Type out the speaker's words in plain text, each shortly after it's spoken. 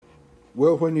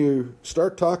Well, when you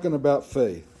start talking about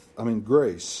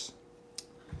grace,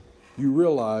 you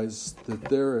realize that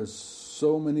there is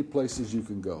so many places you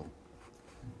can go,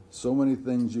 so many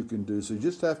things you can do. So you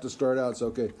just have to start out and say,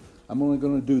 okay, I'm only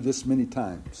going to do this many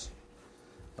times.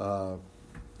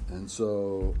 And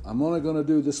so I'm only going to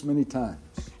do this many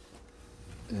times.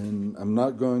 And I'm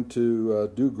not going to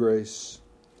do grace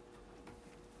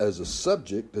as a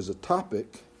subject, as a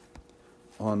topic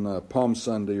on Palm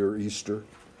Sunday or Easter.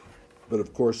 But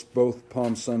of course, both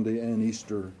Palm Sunday and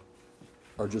Easter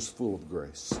are just full of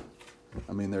grace.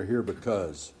 I mean, they're here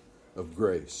because of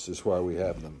grace, is why we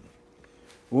have them.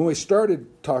 When we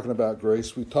started talking about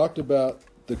grace, we talked about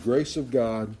the grace of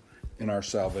God in our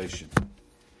salvation.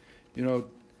 You know,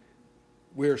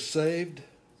 we are saved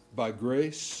by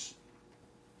grace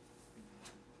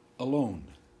alone.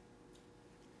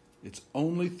 It's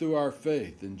only through our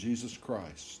faith in Jesus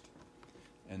Christ.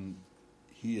 And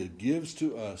He gives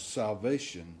to us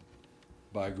salvation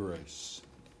by grace.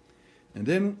 And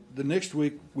then the next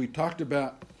week we talked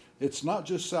about it's not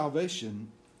just salvation.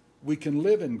 We can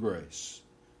live in grace.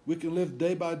 We can live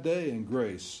day by day in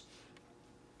grace,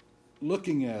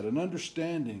 looking at and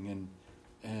understanding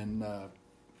and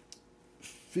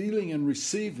feeling and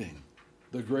receiving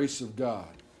the grace of God.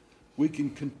 We can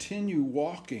continue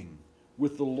walking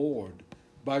with the Lord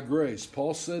by grace.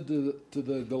 Paul said to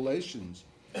the Galatians,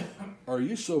 are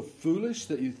you so foolish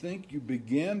that you think you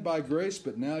began by grace,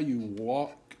 but now you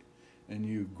walk and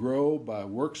you grow by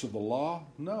works of the law?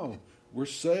 No, we're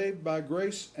saved by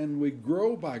grace and we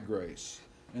grow by grace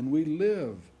and we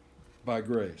live by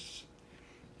grace.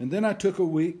 And then I took a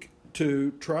week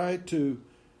to try to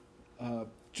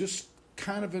just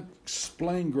kind of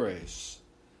explain grace.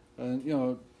 And, you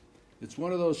know, it's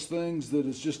one of those things that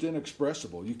is just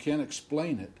inexpressible. You can't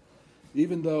explain it,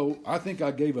 even though I think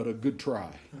I gave it a good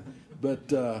try. But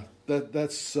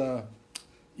that's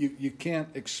you can't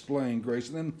explain grace.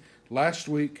 And then last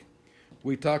week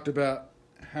we talked about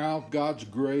how God's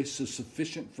grace is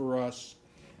sufficient for us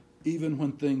even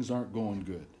when things aren't going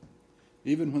good,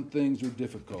 even when things are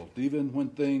difficult, even when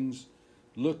things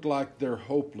look like they're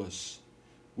hopeless.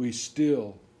 We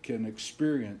still can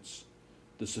experience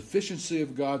the sufficiency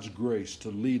of God's grace to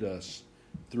lead us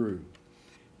through.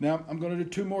 Now, I'm going to do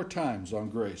 2 more times on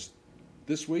grace,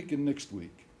 this week and next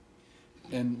week.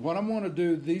 And what I'm going to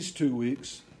do these 2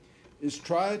 weeks is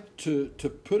try to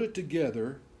put it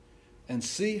together and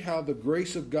see how the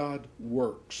grace of God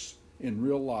works in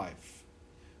real life.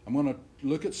 I'm going to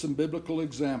look at some biblical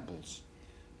examples.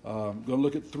 I'm going to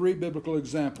look at 3 biblical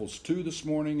examples, 2 this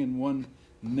morning and 1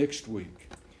 next week.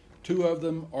 2 of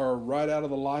them are right out of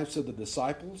the lives of the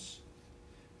disciples,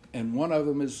 and 1 of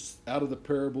them is out of the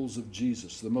parables of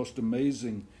Jesus, the most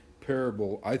amazing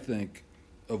parable, I think,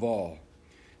 of all.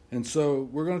 And so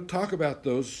we're going to talk about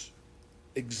those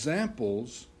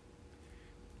examples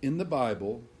in the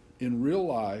Bible, in real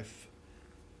life,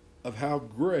 of how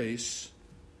grace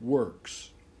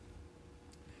works.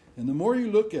 And the more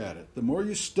you look at it, the more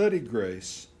you study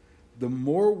grace, the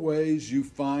more ways you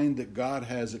find that God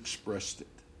has expressed it.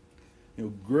 You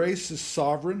know, grace is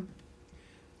sovereign.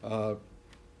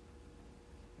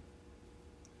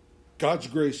 God's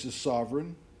grace is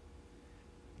sovereign.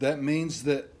 That means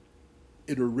that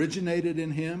it originated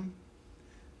in Him.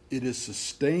 It is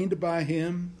sustained by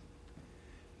Him.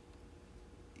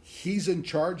 He's in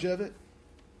charge of it.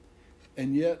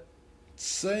 And yet,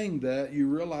 saying that, you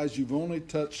realize you've only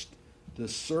touched the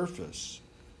surface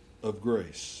of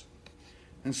grace.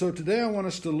 And so today I want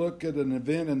us to look at an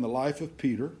event in the life of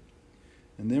Peter.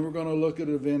 And then we're going to look at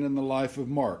an event in the life of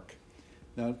Mark.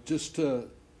 Now, just to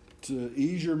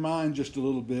ease your mind just a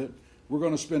little bit, we're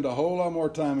going to spend a whole lot more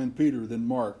time in Peter than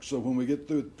Mark. So when we get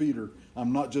through with Peter,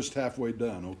 I'm not just halfway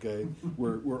done, okay?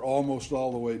 We're almost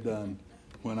all the way done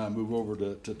when I move over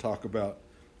to talk about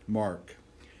Mark.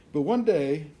 But one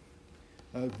day,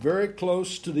 very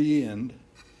close to the end,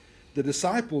 the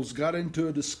disciples got into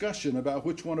a discussion about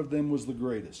which one of them was the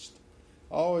greatest.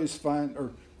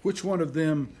 Which one of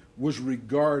them was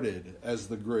regarded as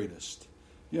the greatest.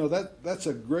 You know, that's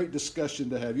a great discussion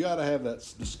to have. You ought to have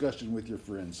that discussion with your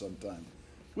friends sometime.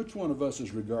 Which one of us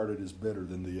is regarded as better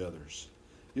than the others?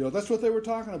 You know, that's what they were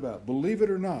talking about. Believe it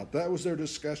or not, that was their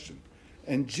discussion.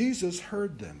 And Jesus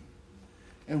heard them.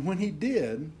 And when He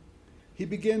did, He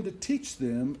began to teach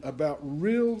them about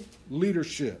real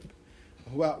leadership,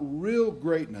 about real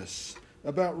greatness,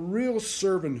 about real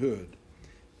servanthood.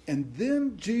 And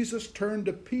then Jesus turned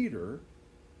to Peter,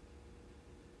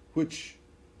 which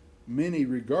many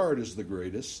regard as the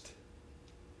greatest.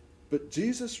 But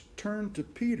Jesus turned to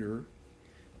Peter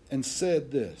and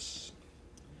said this,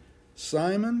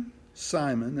 Simon,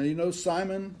 Simon. Now you know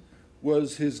Simon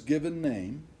was his given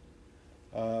name.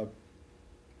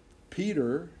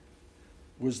 Peter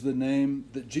was the name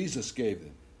that Jesus gave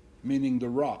him, meaning the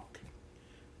rock.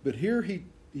 But here he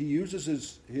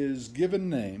uses his given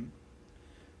name,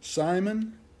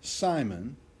 Simon,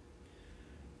 Simon,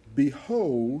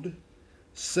 behold,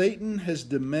 Satan has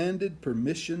demanded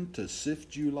permission to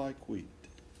sift you like wheat.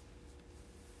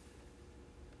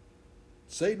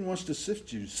 Satan wants to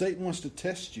sift you. Satan wants to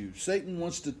test you. Satan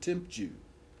wants to tempt you.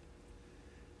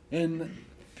 And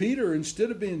Peter,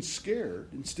 instead of being scared,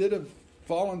 instead of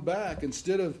falling back,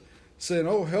 instead of saying,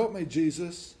 "Oh, help me,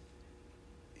 Jesus,"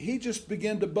 he just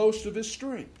began to boast of his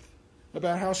strength,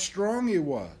 about how strong he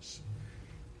was,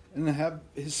 and have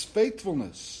his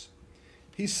faithfulness.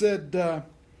 He said,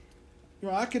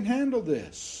 I can handle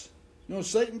this.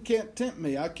 Satan can't tempt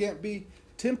me. I can't be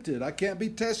tempted. I can't be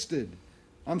tested.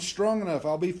 I'm strong enough.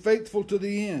 I'll be faithful to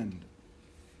the end.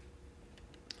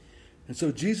 And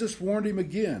so Jesus warned him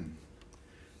again.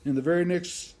 In the very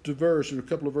next verse, or a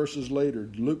couple of verses later,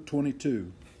 Luke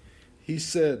 22, he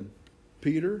said,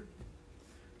 "Peter,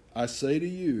 I say to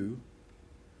you,"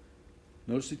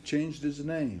 notice he changed his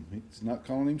name. He's not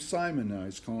calling him Simon now.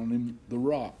 He's calling him the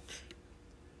Rock.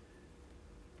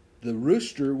 "The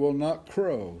rooster will not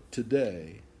crow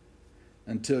today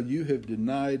until you have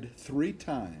denied 3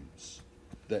 times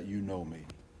that you know me."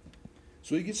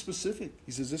 So he gets specific.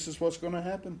 He says, this is what's going to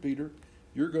happen, Peter.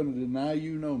 You're going to deny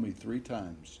you know me 3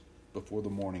 times before the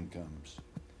morning comes,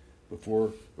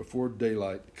 before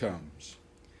daylight comes.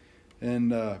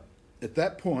 And at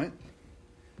that point,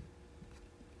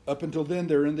 up until then,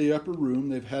 they're in the upper room.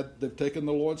 They've taken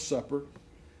the Lord's Supper.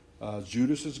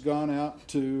 Judas has gone out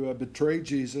to betray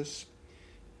Jesus.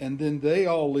 And then they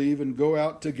all leave and go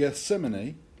out to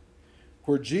Gethsemane,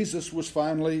 where Jesus was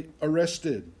finally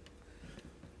arrested.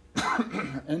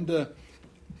 And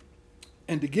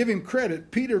to give him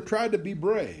credit, Peter tried to be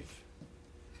brave.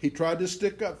 He tried to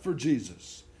stick up for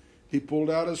Jesus. He pulled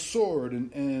out his sword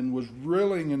and was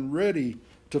willing and ready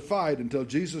to fight until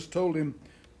Jesus told him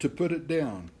to put it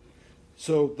down.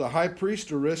 So the high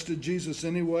priest arrested Jesus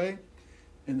anyway.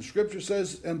 And the scripture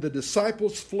says, and the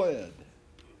disciples fled.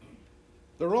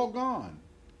 They're all gone.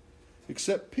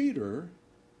 Except Peter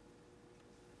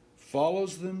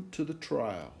follows them to the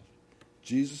trial.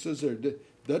 Jesus is there.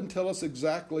 Doesn't tell us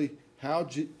exactly how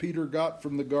Peter got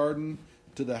from the garden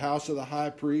to the house of the high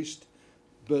priest,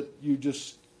 but you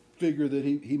just figure that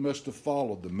he must have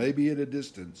followed them, maybe at a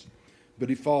distance, but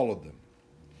he followed them.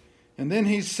 And then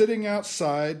he's sitting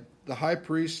outside the high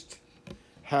priest's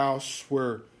house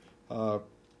where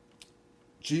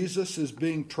Jesus is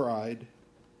being tried.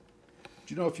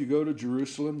 Do you know if you go to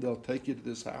Jerusalem, they'll take you to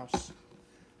this house?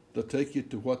 They'll take you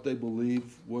to what they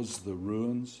believe was the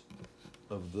ruins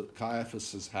of the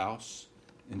Caiaphas' house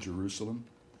in Jerusalem.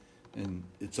 And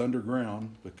it's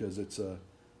underground because it's an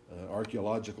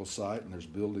archaeological site and there's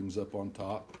buildings up on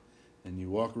top. And you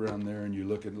walk around there and you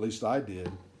look, at least I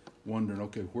did, wondering,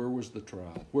 okay, where was the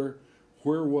trial?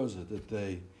 Where was it that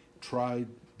they tried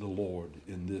the Lord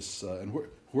in this? And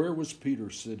where was Peter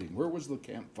sitting? Where was the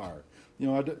campfire? You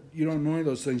don't know any of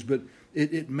those things, but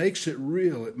it makes it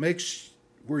real. It makes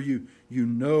where you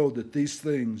know that these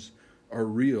things are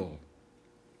real.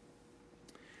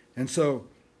 And so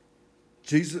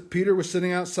Peter was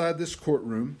sitting outside this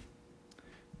courtroom,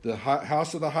 the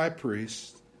house of the high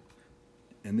priest,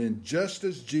 and then just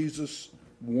as Jesus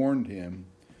warned him,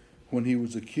 when he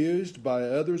was accused by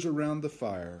others around the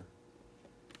fire,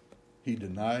 he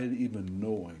denied even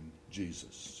knowing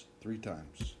Jesus 3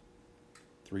 times.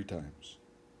 3 times.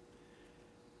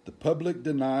 The public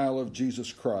denial of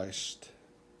Jesus Christ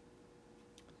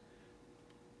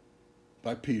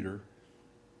by Peter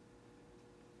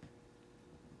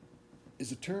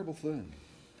is a terrible thing.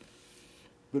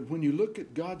 But when you look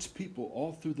at God's people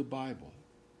all through the Bible,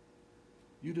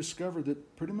 you discover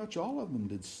that pretty much all of them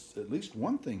did at least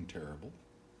one thing terrible.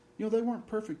 They weren't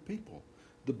perfect people.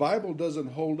 The Bible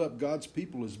doesn't hold up God's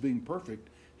people as being perfect.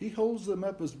 He holds them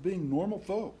up as being normal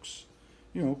folks.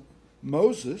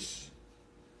 Moses,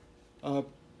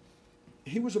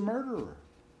 he was a murderer.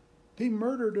 He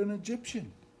murdered an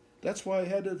Egyptian. That's why he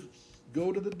had to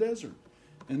go to the desert.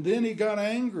 And then he got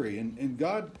angry, and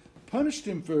God punished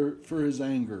him for his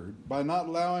anger by not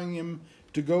allowing him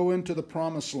to go into the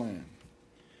promised land.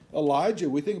 Elijah,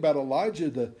 we think about Elijah,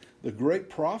 the great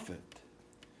prophet.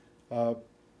 But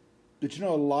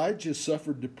Elijah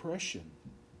suffered depression.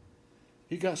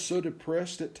 He got so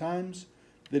depressed at times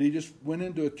that he just went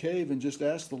into a cave and just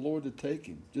asked the Lord to take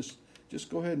him. Just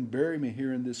go ahead and bury me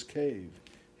here in this cave.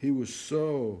 He was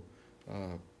so,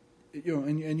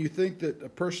 and you think that a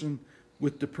person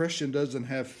with depression doesn't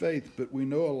have faith, but we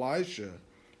know Elisha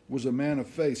was a man of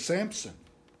faith.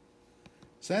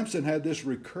 Samson had this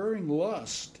recurring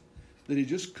lust that he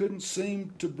just couldn't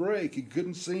seem to break. He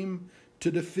couldn't seem to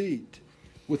defeat.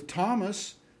 With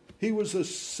Thomas, he was a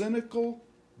cynical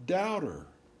doubter.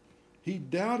 He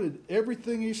doubted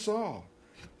everything he saw.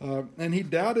 And he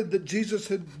doubted that Jesus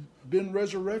had been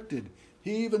resurrected.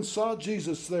 He even saw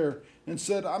Jesus there and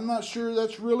said, "I'm not sure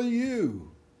that's really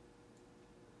you."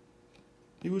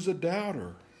 He was a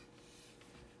doubter.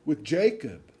 With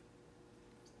Jacob,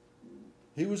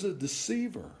 he was a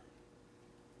deceiver.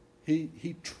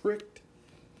 He tricked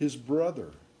his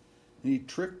brother. He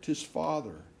tricked his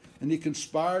father. And he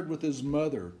conspired with his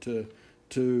mother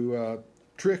to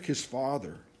trick his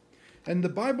father. And the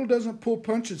Bible doesn't pull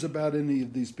punches about any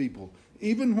of these people,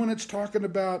 even when it's talking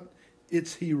about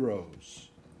its heroes.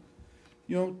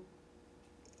 You know,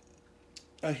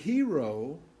 a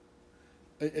hero,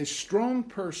 a strong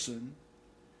person,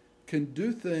 can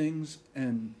do things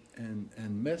and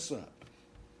mess up.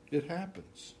 It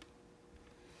happens.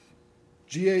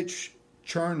 G.H.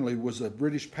 Charnley was a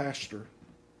British pastor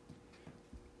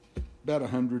about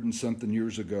 100 and something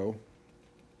years ago.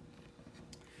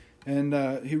 And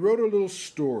he wrote a little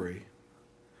story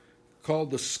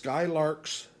called The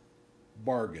Skylark's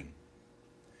Bargain.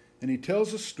 And he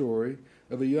tells a story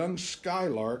of a young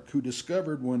skylark who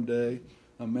discovered one day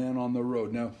a man on the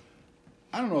road. Now,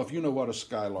 I don't know if you know what a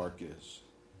skylark is.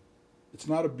 It's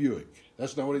not a Buick.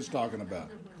 That's not what he's talking about.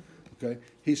 Okay?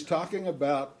 He's talking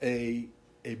about a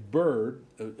bird.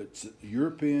 It's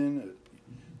European,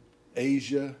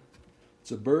 Asia.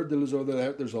 It's a bird that lives over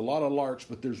there. There's a lot of larks,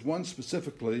 but there's one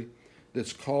specifically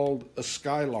that's called a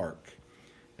skylark.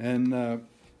 And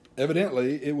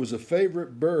evidently, it was a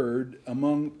favorite bird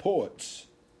among poets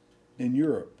in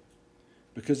Europe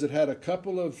because it had a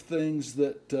couple of things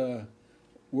that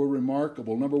were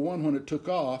remarkable. Number one, when it took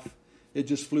off, it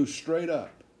just flew straight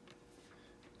up.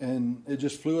 And it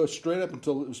just flew straight up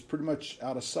until it was pretty much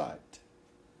out of sight.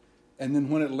 And then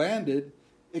when it landed,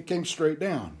 it came straight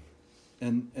down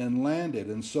and landed.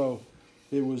 And so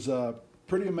it was a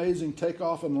pretty amazing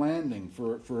takeoff and landing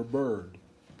for a bird.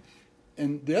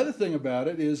 And the other thing about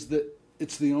it is that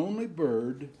it's the only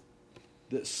bird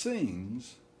that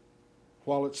sings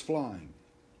while it's flying.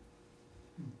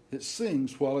 It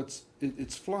sings while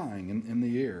it's flying in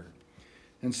the air.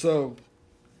 And so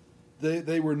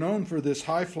they were known for this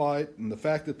high flight and the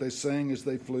fact that they sang as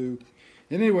they flew.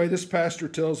 Anyway, this pastor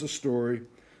tells a story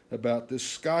about this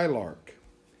skylark.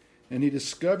 And he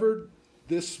discovered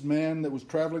this man that was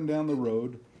traveling down the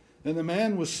road, and the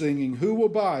man was singing, "Who will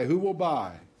buy? Who will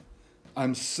buy?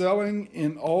 I'm selling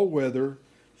in all weather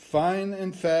fine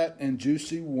and fat and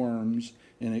juicy worms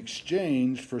in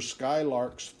exchange for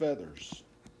skylark's feathers."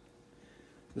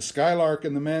 The skylark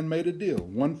and the man made a deal,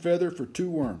 1 feather for 2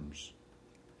 worms.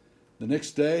 The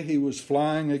next day he was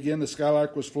flying again. The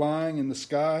skylark was flying in the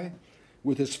sky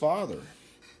with his father.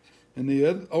 And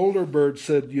the older bird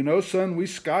said, "You know, son, we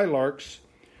skylarks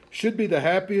should be the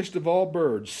happiest of all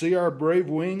birds. See our brave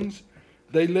wings?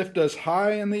 They lift us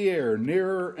high in the air,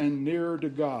 nearer and nearer to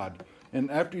God." And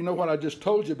after you know what I just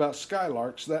told you about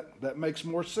skylarks, that makes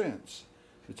more sense.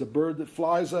 It's a bird that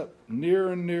flies up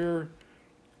nearer and nearer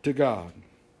to God.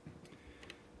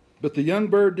 But the young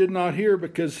bird did not hear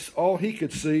because all he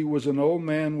could see was an old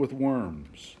man with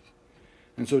worms.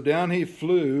 And so down he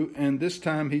flew, and this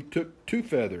time he took 2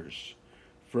 feathers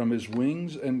from his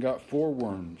wings and got 4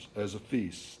 worms as a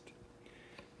feast.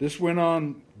 This went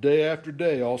on day after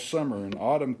day all summer, and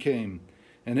autumn came,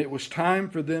 and it was time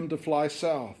for them to fly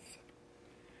south.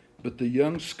 But the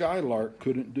young skylark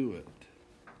couldn't do it.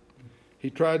 He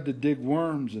tried to dig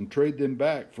worms and trade them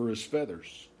back for his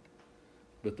feathers,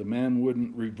 but the man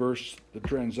wouldn't reverse the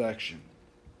transaction.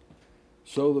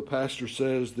 So the pastor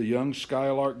says the young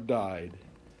skylark died,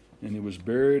 and he was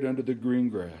buried under the green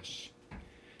grass.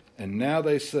 And now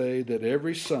they say that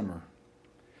every summer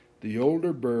the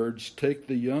older birds take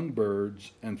the young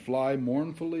birds and fly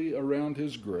mournfully around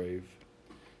his grave,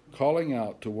 calling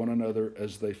out to one another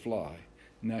as they fly.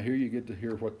 Now here you get to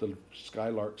hear what the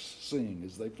skylarks sing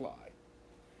as they fly.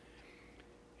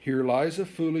 "Here lies a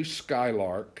foolish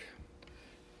skylark.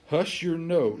 Hush your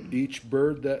note, each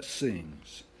bird that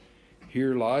sings.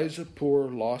 Here lies a poor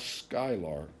lost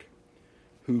skylark,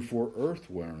 who for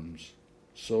earthworms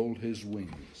sold his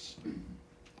wings."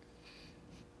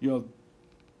 You know,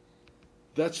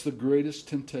 that's the greatest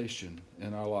temptation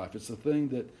in our life. It's the thing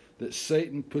that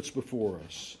Satan puts before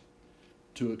us,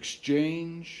 to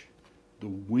exchange the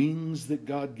wings that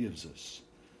God gives us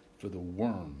for the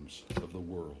worms of the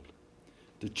world.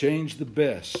 To change the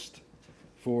best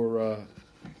for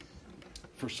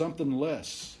something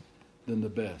less than the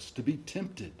best. To be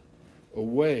tempted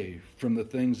away from the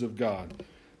things of God.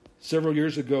 Several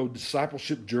years ago,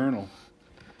 Discipleship Journal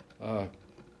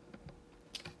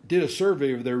did a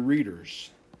survey of their readers.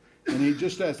 And he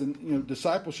just asked,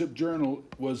 Discipleship Journal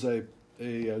was a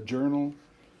journal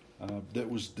that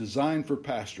was designed for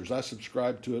pastors. I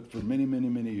subscribed to it for many, many,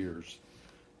 many years.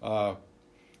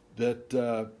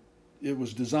 It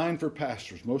was designed for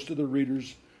pastors. Most of the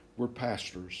readers were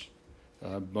pastors.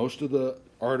 Most of the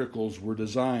articles were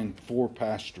designed for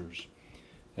pastors.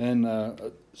 And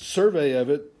a survey of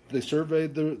it, they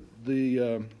surveyed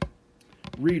the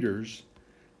readers,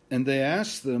 and they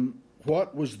asked them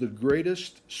what was the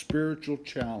greatest spiritual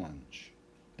challenge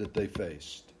that they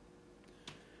faced.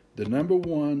 The number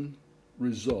one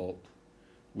result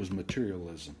was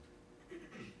materialism.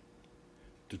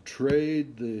 To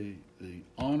trade the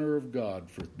honor of God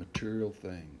for material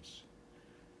things.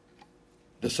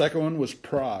 The second one was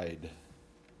pride.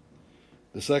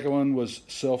 The second one was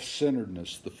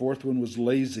self-centeredness. The fourth one was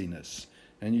laziness.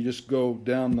 And you just go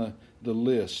down the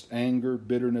list. Anger,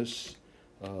 bitterness,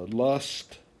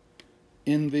 lust,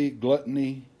 envy,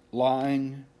 gluttony,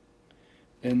 lying.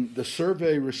 And the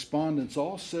survey respondents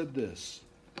all said this,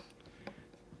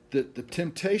 that the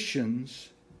temptations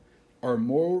are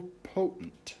more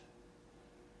potent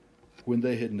when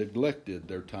they had neglected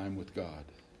their time with God.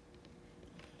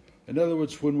 In other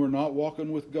words, when we're not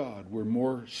walking with God, we're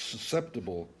more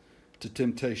susceptible to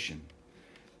temptation.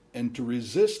 And to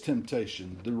resist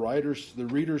temptation, the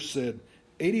readers said,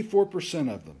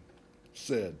 84% of them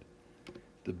said,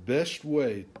 the best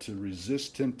way to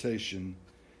resist temptation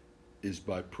is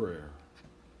by prayer.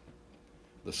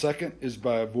 The second is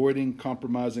by avoiding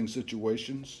compromising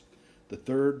situations. The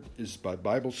third is by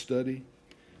Bible study.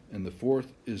 And the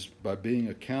fourth is by being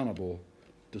accountable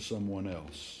to someone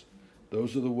else.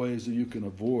 Those are the ways that you can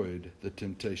avoid the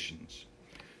temptations.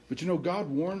 But God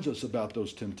warns us about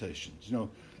those temptations.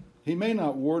 He may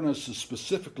not warn us as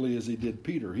specifically as he did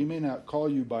Peter. He may not call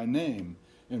you by name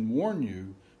and warn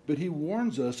you, but he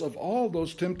warns us of all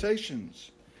those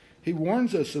temptations. He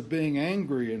warns us of being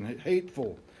angry and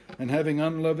hateful and having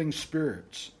unloving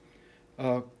spirits.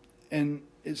 And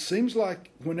it seems like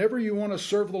whenever you want to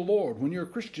serve the Lord, when you're a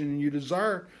Christian and you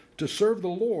desire to serve the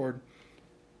Lord,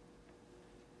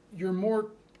 you're more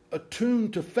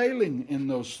attuned to failing in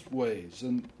those ways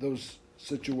and those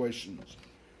situations.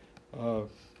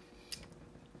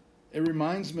 It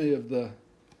reminds me of the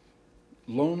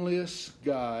loneliest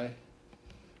guy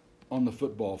on the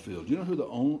football field. You know who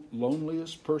the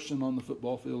loneliest person on the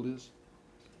football field is?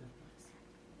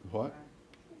 What?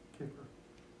 Kicker.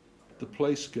 The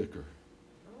place kicker.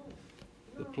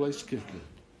 The place kicker.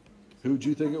 Who do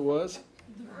you think it was?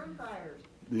 The umpires.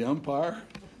 The umpire?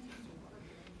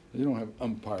 They don't have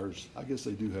umpires. I guess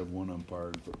they do have one umpire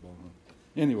in football.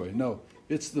 Anyway, no.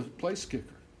 It's the place kicker.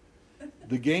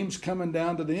 The game's coming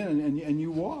down to the end, and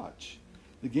you watch.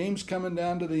 The game's coming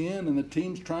down to the end, and the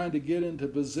team's trying to get into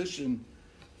position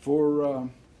for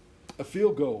a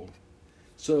field goal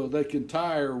so they can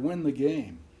tie or win the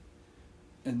game.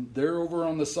 And they're over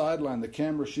on the sideline. The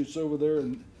camera shoots over there,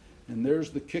 and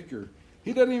there's the kicker.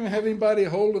 He doesn't even have anybody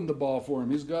holding the ball for him.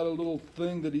 He's got a little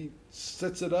thing that he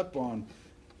sets it up on.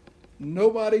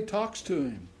 Nobody talks to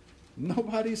him.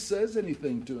 Nobody says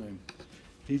anything to him.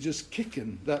 He's just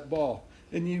kicking that ball.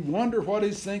 And you wonder what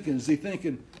he's thinking. Is he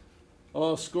thinking,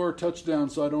 oh, score a touchdown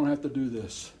so I don't have to do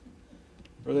this?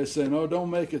 Or are they saying, oh, don't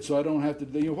make it so I don't have to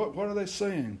do what are they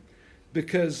saying?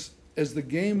 Because as the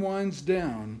game winds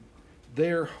down,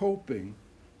 they're hoping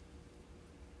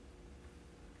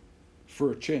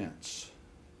for a chance.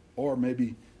 Or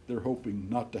maybe they're hoping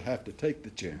not to have to take the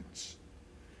chance.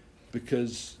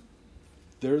 Because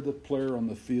they're the player on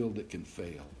the field that can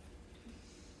fail.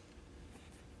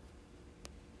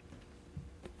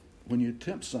 When you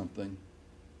attempt something,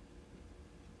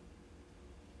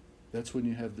 that's when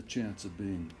you have the chance of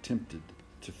being tempted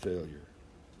to failure.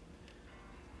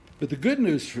 But the good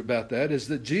news about that is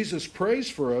that Jesus prays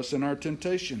for us in our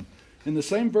temptation. In the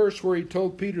same verse where he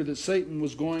told Peter that Satan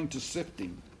was going to sift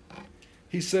him,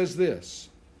 he says this,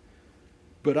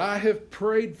 "But I have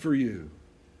prayed for you."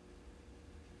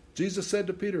 Jesus said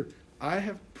to Peter, "I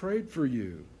have prayed for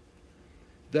you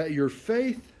that your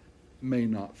faith may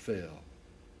not fail.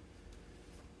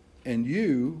 And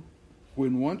you,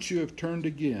 when once you have turned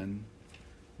again,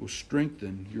 will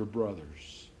strengthen your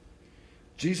brothers."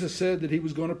 Jesus said that he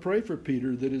was going to pray for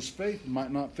Peter that his faith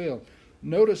might not fail.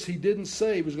 Notice he didn't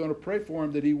say he was going to pray for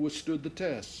him that he withstood the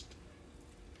test.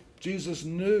 Jesus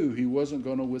knew he wasn't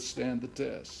going to withstand the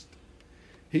test.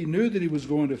 He knew that he was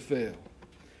going to fail.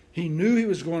 He knew he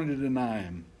was going to deny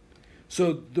him.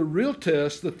 So the real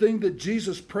test, the thing that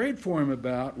Jesus prayed for him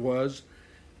about was,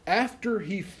 after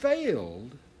he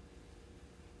failed,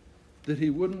 that he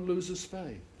wouldn't lose his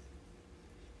faith.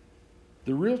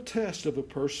 The real test of a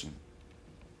person,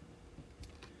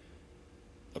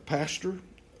 a pastor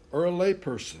or a lay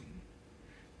person,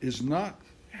 is not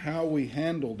how we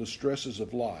handle the stresses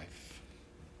of life.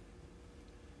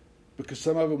 Because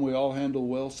some of them we all handle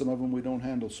well, some of them we don't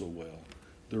handle so well.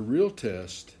 The real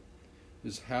test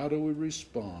is how do we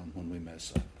respond when we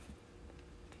mess up.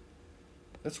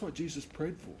 That's what Jesus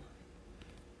prayed for.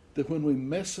 That when we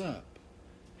mess up,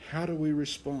 how do we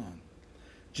respond?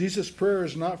 Jesus' prayer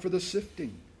is not for the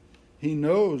sifting. He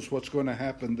knows what's going to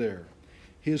happen there.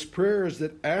 His prayer is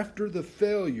that after the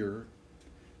failure,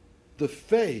 the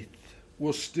faith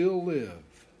will still live,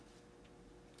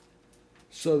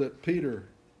 so that Peter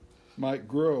might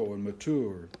grow and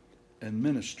mature and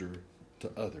minister to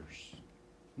others.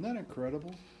 Isn't that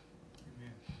incredible?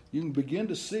 Amen. You can begin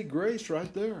to see grace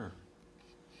right there.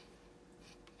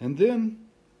 And then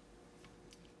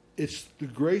it's the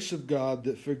grace of God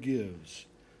that forgives.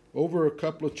 Over a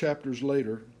couple of chapters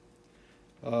later,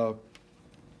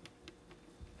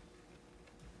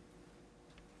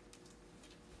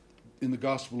 in the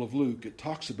Gospel of Luke, it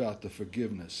talks about the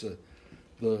forgiveness.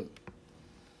 The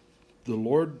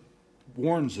Lord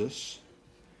warns us.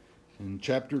 In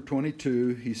chapter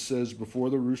 22, he says, before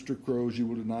the rooster crows, you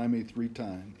will deny me 3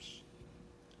 times.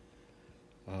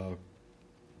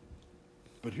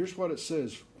 But here's what it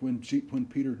says when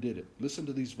Peter did it. Listen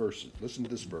to these verses. Listen to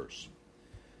this verse.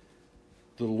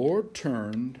 The Lord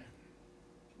turned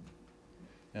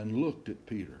and looked at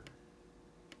Peter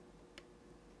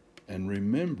and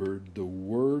remembered the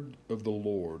word of the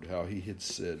Lord, how he had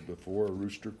said, before a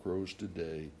rooster crows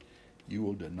today, you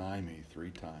will deny me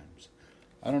 3 times.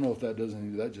 I don't know if that does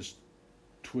anything. That just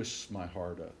twists my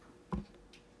heart up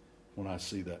when I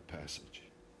see that passage.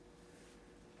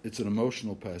 It's an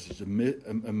emotional passage.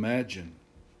 Imagine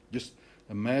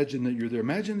that you're there.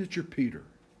 Imagine that you're Peter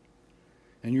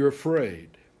and you're afraid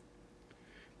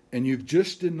and you've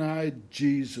just denied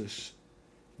Jesus,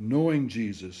 knowing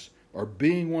Jesus, or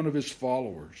being one of his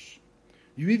followers.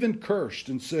 You even cursed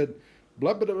and said,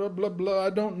 blah, blah, blah, blah, blah,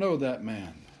 I don't know that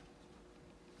man.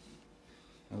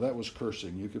 Now that was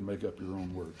cursing. You can make up your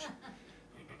own words.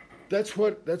 That's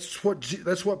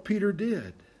what Peter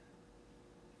did.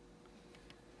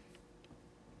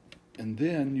 And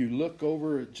then you look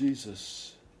over at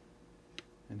Jesus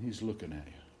and he's looking at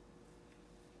you.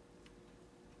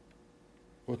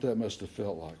 What that must have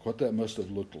felt like. What that must have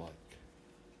looked like.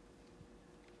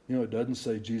 You know, it doesn't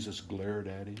say Jesus glared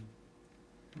at him.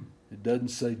 It doesn't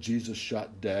say Jesus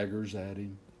shot daggers at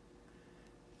him.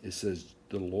 It says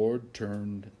the Lord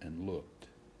turned and looked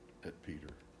at Peter.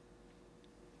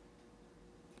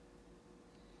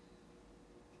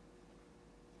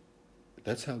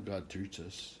 That's how God treats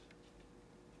us.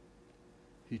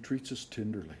 He treats us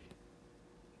tenderly.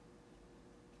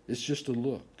 It's just a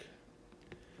look.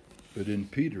 But in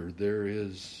Peter, there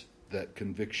is that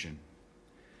conviction.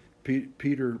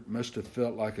 Peter must have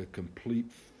felt like a complete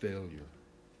failure.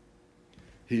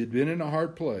 He had been in a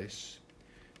hard place,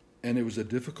 and it was a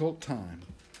difficult time.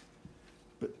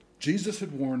 But Jesus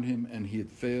had warned him, and he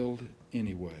had failed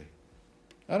anyway.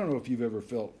 I don't know if you've ever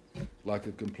felt like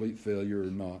a complete failure or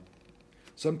not.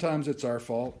 Sometimes it's our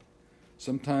fault.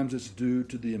 Sometimes it's due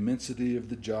to the immensity of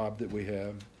the job that we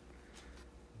have.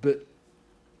 But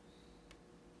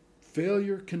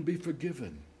failure can be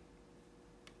forgiven.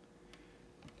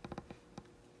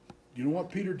 You know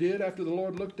what Peter did after the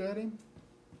Lord looked at him?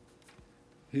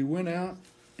 He went out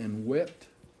and wept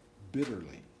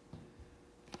bitterly.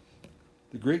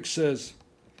 The Greek says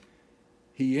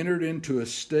he entered into a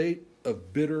state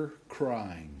of bitter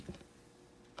crying.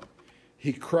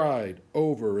 He cried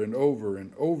over and over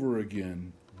and over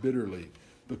again bitterly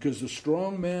because the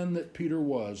strong man that Peter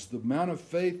was, the amount of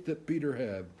faith that Peter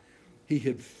had, he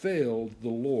had failed the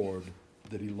Lord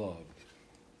that he loved.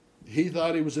 He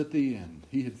thought he was at the end.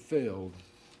 He had failed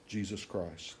Jesus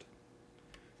Christ.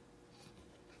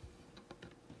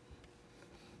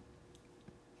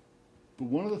 But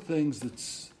one of the things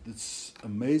that's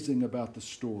amazing about the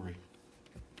story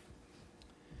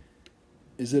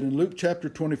is that in Luke chapter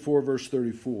 24, verse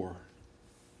 34,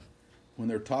 when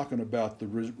they're talking about the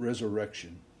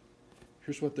resurrection,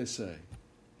 here's what they say.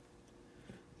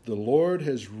 The Lord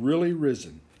has really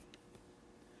risen,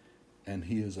 and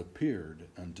he has appeared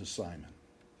unto Simon.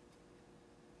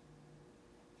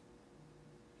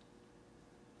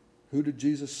 Who did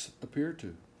Jesus appear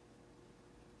to?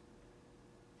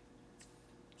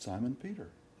 Simon Peter.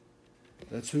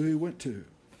 That's who he went to.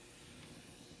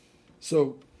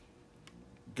 So,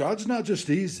 God's not just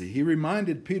easy. He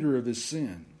reminded Peter of his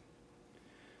sin.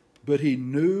 But he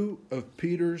knew of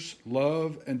Peter's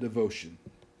love and devotion,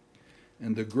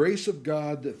 and the grace of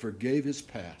God that forgave his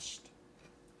past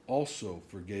also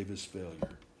forgave his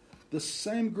failure. The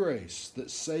same grace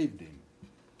that saved him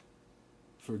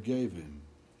forgave him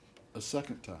a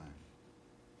second time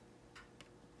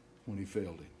when he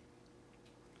failed him.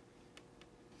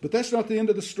 But that's not the end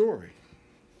of the story.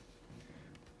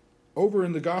 Over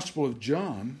in the Gospel of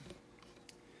John,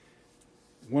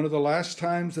 one of the last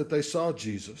times that they saw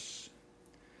Jesus,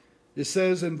 it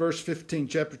says in verse 15,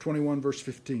 chapter 21, verse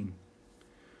 15,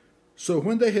 "So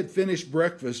when they had finished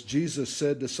breakfast, Jesus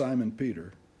said to Simon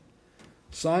Peter,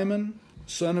 'Simon,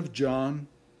 son of John,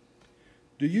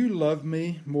 do you love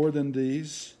me more than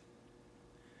these?'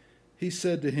 He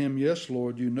said to him, 'Yes,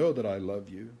 Lord, you know that I love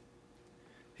you.'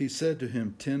 He said to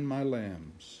him, 'Tend my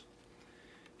lambs.'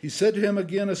 He said to him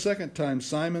again a second time,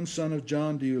 'Simon, son of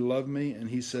John, do you love me?' And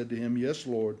he said to him, 'Yes,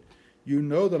 Lord, you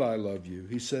know that I love you.'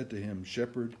 He said to him,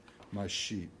 'Shepherd my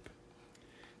sheep.'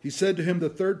 He said to him the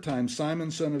third time, 'Simon,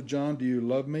 son of John, do you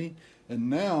love me?' And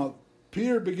now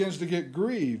Peter begins to get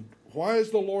grieved. Why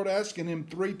is the Lord asking him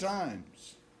 3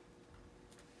 times?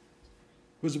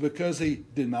 Was it because he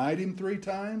denied him 3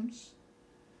 times?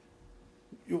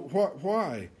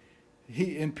 Why?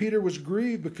 And Peter was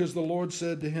grieved because the Lord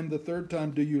said to him the third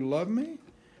time, 'Do you love me?'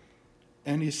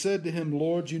 And he said to him,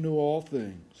 'Lord, you know all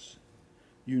things.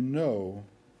 You know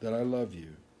that I love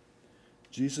you.'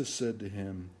 Jesus said to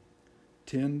him,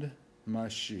 'Tend my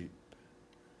sheep.'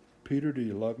 Peter, do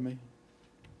you love me?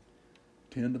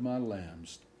 Tend my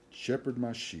lambs. Shepherd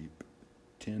my sheep.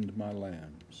 Tend my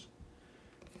lambs.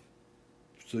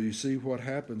 So you see what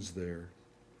happens there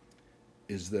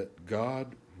is that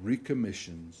God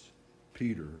recommissions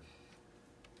Peter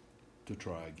to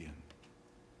try again.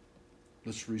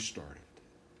 Let's restart it.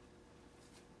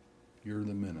 You're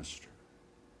the minister.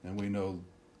 And we know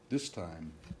this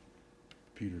time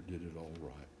Peter did it all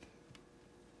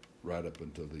right up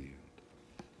until the end.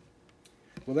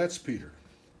 Well, that's Peter.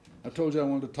 I told you I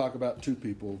wanted to talk about 2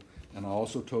 people, and I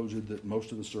also told you that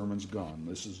most of the sermon's gone.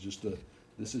 This is just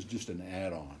an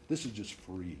add-on. This is just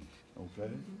free,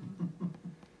 okay?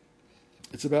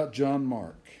 It's about John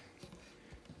Mark.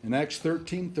 In Acts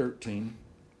 13:13,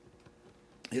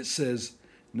 it says,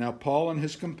 "Now Paul and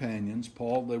his companions,"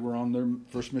 they were on their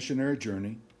first missionary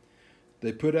journey,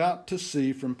 "they put out to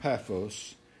sea from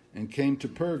Paphos and came to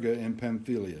Perga in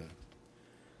Pamphylia.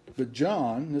 But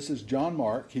John," this is John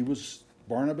Mark, he was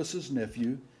Barnabas'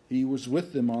 nephew, he was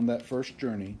with them on that first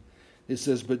journey. It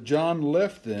says, "But John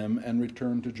left them and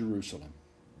returned to Jerusalem."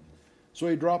 So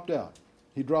he dropped out.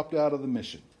 He dropped out of the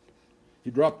mission. He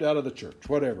dropped out of the church,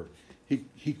 whatever.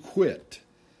 He quit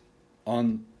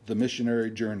on the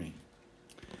missionary journey.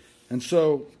 And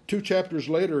so 2 chapters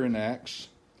later in Acts,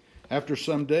 after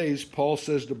some days, Paul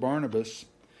says to Barnabas,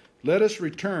 "Let us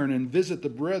return and visit the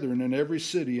brethren in every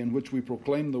city in which we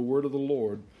proclaim the word of the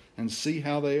Lord and see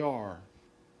how they are."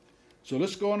 So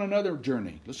let's go on another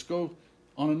journey. Let's go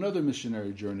on another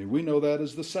missionary journey. We know that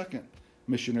as the second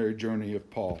missionary journey of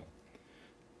Paul.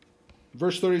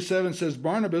 Verse 37 says,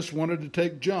 "Barnabas wanted to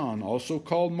take John, also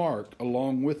called Mark,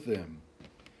 along with them.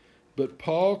 But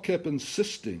Paul kept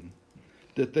insisting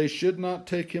that they should not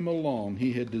take him along.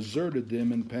 He had deserted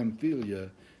them in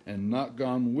Pamphylia and not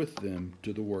gone with them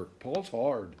to the work." Paul's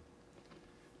hard.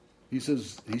 He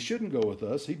says he shouldn't go with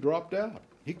us. He dropped out.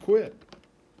 He quit.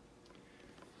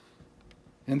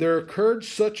 And there occurred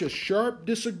such a sharp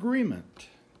disagreement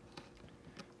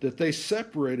that they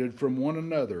separated from one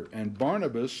another, and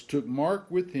Barnabas took Mark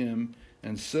with him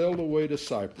and sailed away to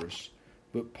Cyprus.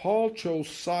 But Paul chose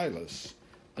Silas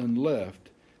and left,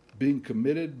 being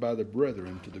committed by the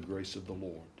brethren to the grace of the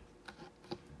Lord.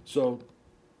 So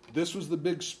this was the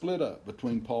big split up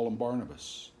between Paul and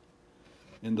Barnabas.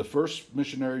 In the first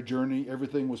missionary journey,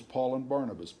 everything was Paul and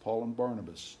Barnabas, Paul and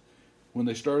Barnabas. When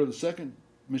they started the second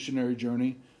missionary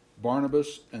journey,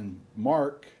 Barnabas and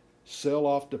Mark sail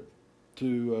off to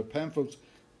Paphos,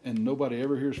 and nobody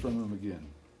ever hears from them again,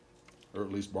 or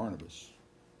at least Barnabas.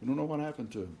 We don't know what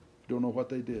happened to them. We don't know what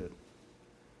they did.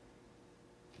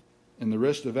 And the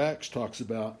rest of Acts talks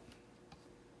about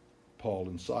Paul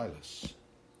and Silas.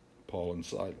 Paul and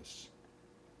Silas.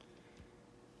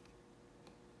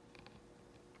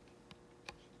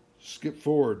 Skip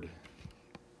forward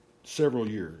several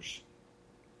years,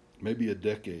 maybe a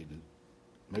decade,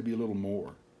 maybe a little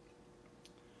more.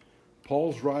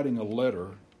 Paul's writing a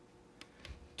letter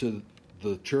to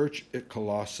the church at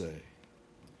Colossae.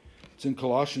 It's in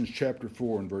Colossians chapter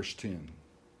 4 and verse 10.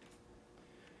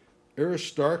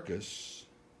 "Aristarchus,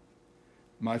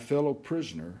 my fellow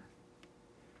prisoner,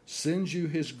 sends you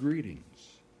his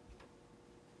greetings.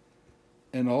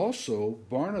 and also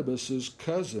Barnabas'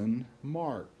 cousin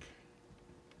Mark,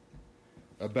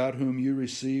 about whom you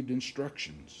received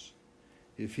instructions.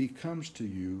 If he comes to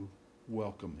you,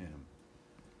 welcome him.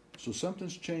 So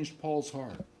something's changed Paul's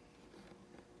heart.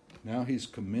 Now he's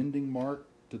commending Mark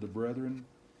to the brethren,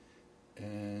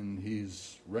 and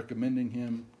he's recommending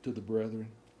him to the brethren.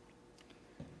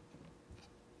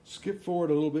 Skip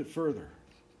forward a little bit further.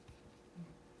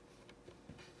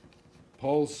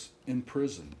 Paul's in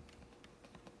prison.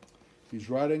 He's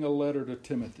writing a letter to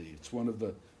Timothy. It's one of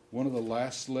the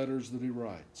last letters that he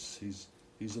writes.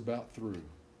 He's about through.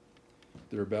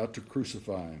 They're about to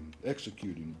crucify him,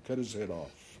 execute him, cut his head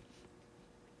off.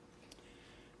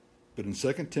 But in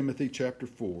 2 Timothy chapter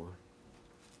 4,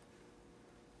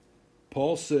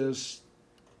 Paul says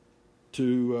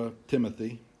to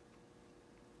Timothy,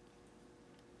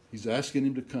 he's asking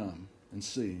him to come and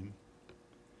see him.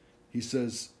 He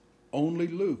says, only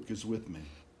Luke is with me.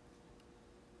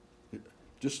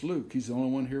 Just Luke, he's the only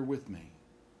one here with me.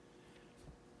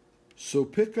 So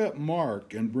pick up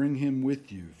Mark and bring him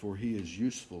with you, for he is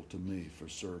useful to me for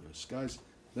service. Guys,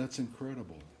 that's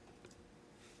incredible.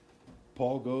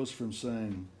 Paul goes from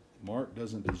saying, Mark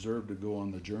doesn't deserve to go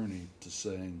on the journey, to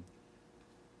saying,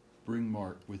 bring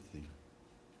Mark with thee.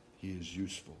 He is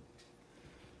useful.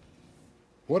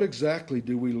 What exactly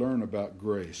do we learn about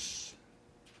grace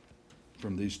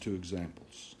from these two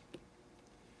examples?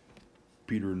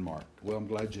 Peter and Mark. Well, I'm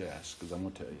glad you asked, because I'm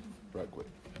going to tell you right quick.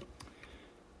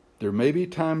 There may be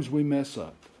times we mess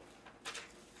up.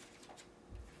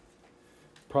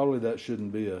 Probably that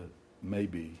shouldn't be a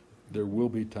maybe. There will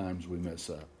be times we mess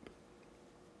up.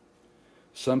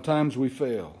 Sometimes we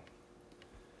fail.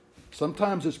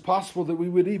 Sometimes it's possible that we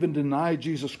would even deny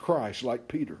Jesus Christ like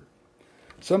Peter.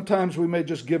 Sometimes we may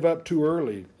just give up too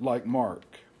early like Mark.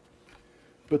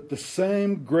 But the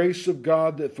same grace of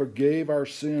God that forgave our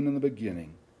sin in the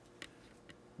beginning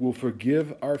will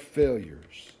forgive our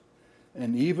failures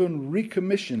and even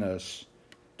recommission us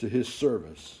to his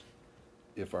service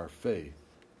if our faith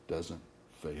doesn't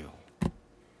fail.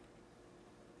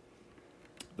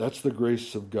 That's the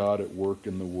grace of God at work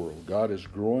in the world. God is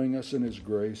growing us in his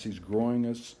grace. He's growing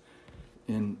us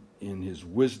in his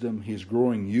wisdom. He's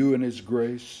growing you in his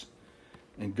grace.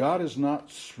 And God is not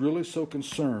really so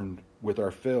concerned with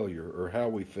our failure or how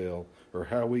we fail or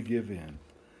how we give in,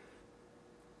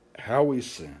 how we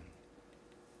sin.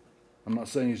 I'm not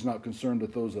saying he's not concerned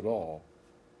with those at all,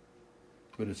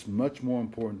 but it's much more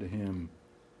important to him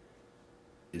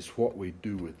is what we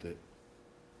do with it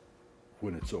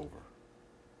when it's over.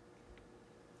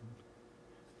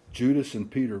 Judas and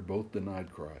Peter both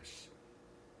denied Christ.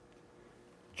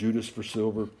 Judas for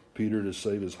silver, Peter to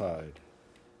save his hide.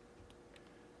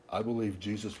 I believe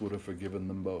Jesus would have forgiven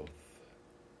them both.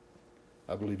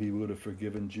 I believe he would have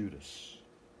forgiven Judas.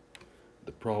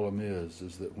 The problem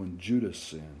is that when Judas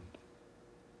sinned,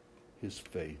 his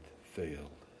faith failed.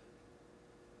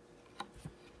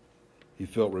 He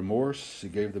felt remorse. He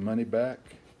gave the money back.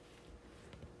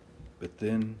 But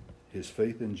then his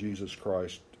faith in Jesus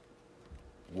Christ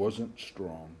wasn't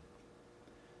strong,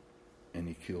 and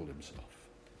he killed himself.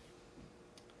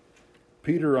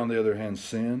 Peter, on the other hand,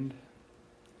 sinned,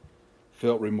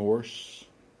 felt remorse,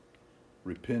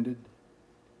 repented,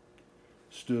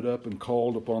 stood up and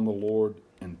called upon the Lord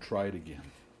and tried again.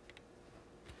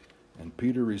 And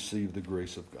Peter received the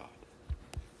grace of God.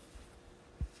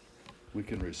 We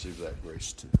can receive that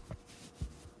grace too.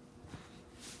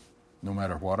 No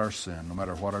matter what our sin, no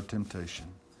matter what our temptation,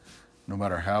 no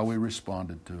matter how we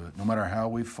responded to it, no matter how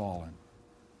we've fallen,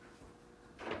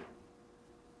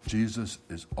 Jesus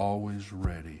is always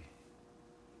ready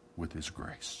with his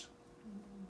grace.